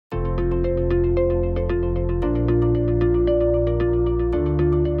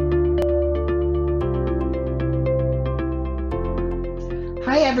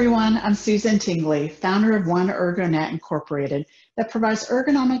everyone, I'm Susan Tingley, founder of One Ergonet Incorporated that provides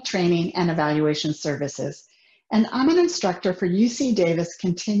ergonomic training and evaluation services. And I'm an instructor for UC Davis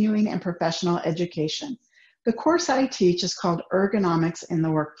Continuing and Professional Education. The course I teach is called Ergonomics in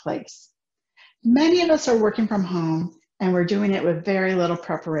the Workplace. Many of us are working from home and we're doing it with very little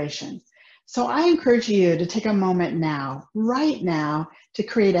preparation. So I encourage you to take a moment now, right now, to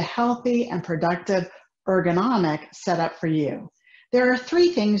create a healthy and productive ergonomic setup for you. There are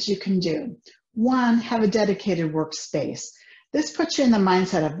three things you can do. One, have a dedicated workspace. This puts you in the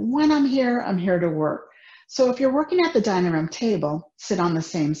mindset of when I'm here to work. So if you're working at the dining room table, sit on the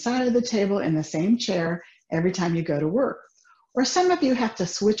same side of the table in the same chair every time you go to work. Or some of you have to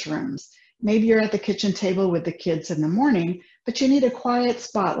switch rooms. Maybe you're at the kitchen table with the kids in the morning, but you need a quiet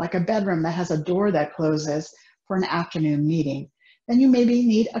spot like a bedroom that has a door that closes for an afternoon meeting. Then you maybe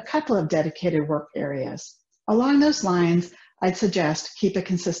need a couple of dedicated work areas. Along those lines, I'd suggest keep a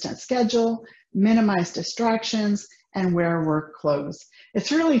consistent schedule, minimize distractions, and wear work clothes.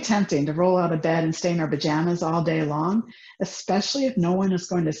 It's really tempting to roll out of bed and stay in our pajamas all day long, especially if no one is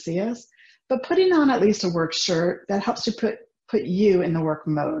going to see us. But putting on at least a work shirt, that helps you put you in the work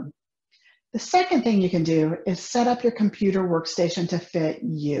mode. The second thing you can do is set up your computer workstation to fit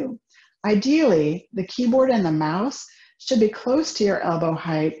you. Ideally, the keyboard and the mouse should be close to your elbow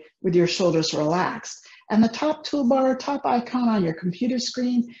height with your shoulders relaxed. And the top toolbar, top icon on your computer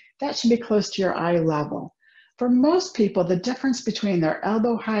screen, that should be close to your eye level. For most people, the difference between their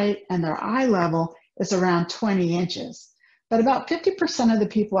elbow height and their eye level is around 20 inches. But about 50% of the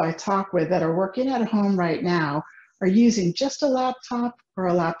people I talk with that are working at home right now are using just a laptop or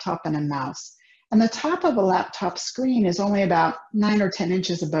a laptop and a mouse. And the top of a laptop screen is only about 9 or 10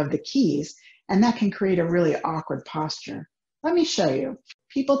 inches above the keys, and that can create a really awkward posture. Let me show you.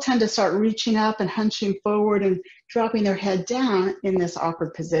 People tend to start reaching up and hunching forward and dropping their head down in this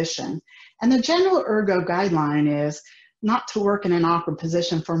awkward position. And the general ergo guideline is not to work in an awkward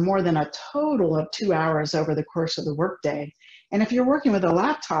position for more than a total of 2 hours over the course of the workday. And if you're working with a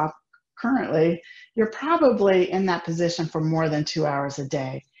laptop currently, you're probably in that position for more than 2 hours a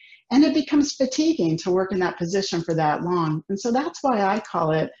day. And it becomes fatiguing to work in that position for that long. And so that's why I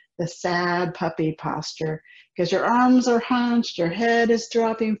call it the sad puppy posture, because your arms are hunched, your head is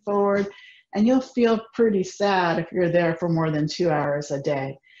dropping forward, and you'll feel pretty sad if you're there for more than 2 hours a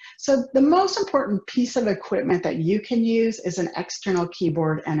day. So the most important piece of equipment that you can use is an external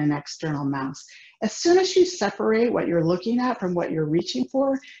keyboard and an external mouse. As soon as you separate what you're looking at from what you're reaching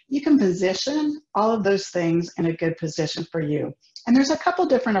for, you can position all of those things in a good position for you. And there's a couple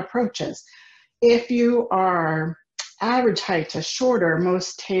different approaches. If you are average height to shorter,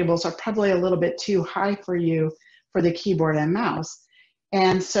 most tables are probably a little bit too high for you for the keyboard and mouse.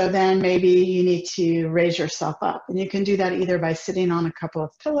 And so then maybe you need to raise yourself up. And you can do that either by sitting on a couple of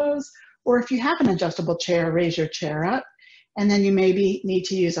pillows, or if you have an adjustable chair, raise your chair up. And then you maybe need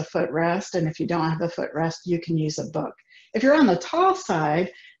to use a footrest. And if you don't have a footrest, you can use a book. If you're on the tall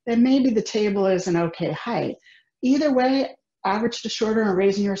side, then maybe the table is an okay height. Either way, average to shorter and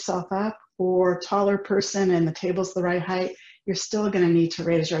raising yourself up, or taller person and the table's the right height, you're still going to need to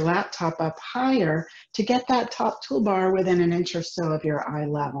raise your laptop up higher to get that top toolbar within an inch or so of your eye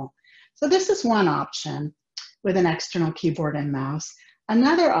level. So this is one option with an external keyboard and mouse.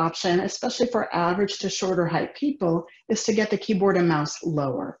 Another option, especially for average to shorter height people, is to get the keyboard and mouse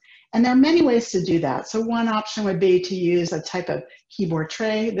lower. And there are many ways to do that. So one option would be to use a type of keyboard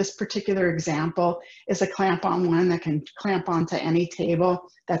tray. This particular example is a clamp-on one that can clamp onto any table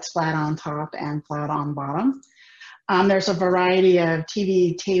that's flat on top and flat on bottom. There's a variety of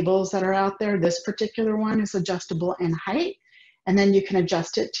TV tables that are out there. This particular one is adjustable in height, and then you can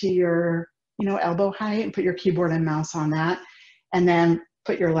adjust it to your elbow height and put your keyboard and mouse on that, and then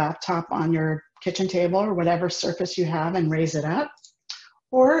put your laptop on your kitchen table or whatever surface you have and raise it up.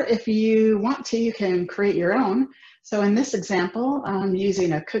 Or if you want to, you can create your own. So in this example, I'm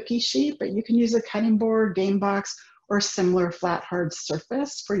using a cookie sheet, but you can use a cutting board, game box, or similar flat hard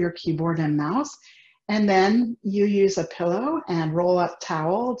surface for your keyboard and mouse. And then you use a pillow and roll up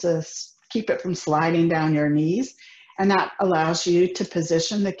towel to keep it from sliding down your knees. And that allows you to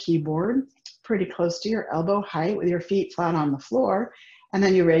position the keyboard pretty close to your elbow height with your feet flat on the floor. And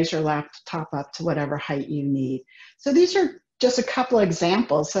then you raise your laptop up to whatever height you need. So these are just a couple of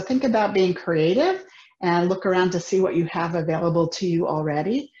examples. So think about being creative and look around to see what you have available to you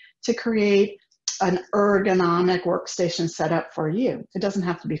already to create an ergonomic workstation setup for you. It doesn't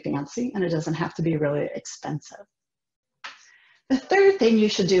have to be fancy and it doesn't have to be really expensive. The third thing you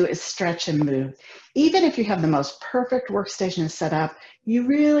should do is stretch and move. Even if you have the most perfect workstation set up, you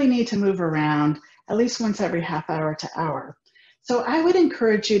really need to move around at least once every half hour to hour. So I would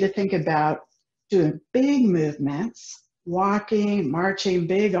encourage you to think about doing big movements, walking, marching,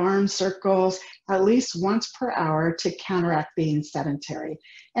 big arm circles, at least once per hour to counteract being sedentary.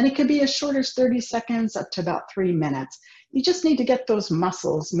 And it could be as short as 30 seconds up to about 3 minutes. You just need to get those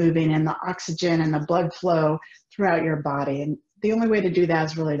muscles moving and the oxygen and the blood flow throughout your body. And the only way to do that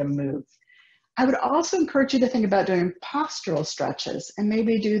is really to move. I would also encourage you to think about doing postural stretches and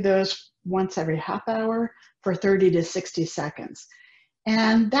maybe do those once every half hour for 30 to 60 seconds.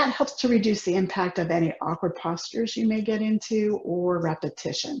 And that helps to reduce the impact of any awkward postures you may get into or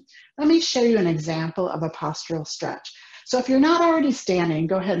repetition. Let me show you an example of a postural stretch. So if you're not already standing,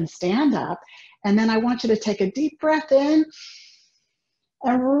 go ahead and stand up. And then I want you to take a deep breath in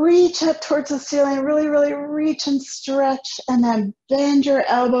and reach up towards the ceiling, really, really reach and stretch, and then bend your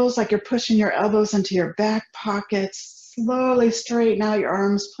elbows like you're pushing your elbows into your back pockets. Slowly straighten out your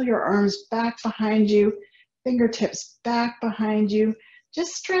arms, pull your arms back behind you, fingertips back behind you.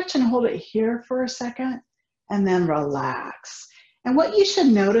 Just stretch and hold it here for a second, and then relax. And what you should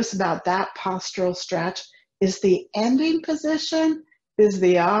notice about that postural stretch is the ending position is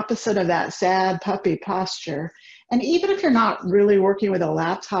the opposite of that sad puppy posture. And even if you're not really working with a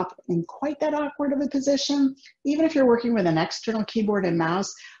laptop in quite that awkward of a position, even if you're working with an external keyboard and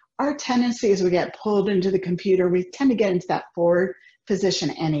mouse, our tendency as we get pulled into the computer, we tend to get into that forward position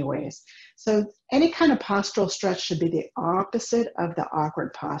anyways. So any kind of postural stretch should be the opposite of the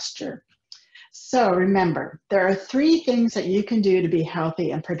awkward posture. So remember, there are 3 things that you can do to be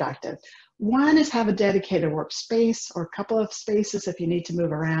healthy and productive. One is have a dedicated workspace or a couple of spaces if you need to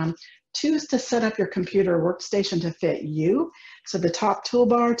move around. 2 is to set up your computer or workstation to fit you. So the top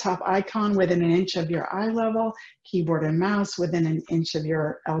toolbar, top icon within 1 inch of your eye level, keyboard and mouse within 1 inch of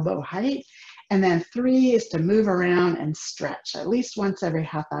your elbow height. And then 3 is to move around and stretch at least once every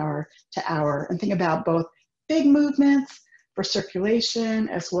half hour to hour. And think about both big movements for circulation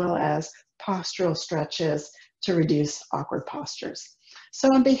as well as postural stretches to reduce awkward postures. So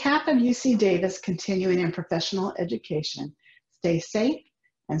on behalf of UC Davis Continuing and Professional Education, stay safe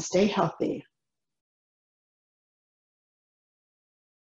and stay healthy.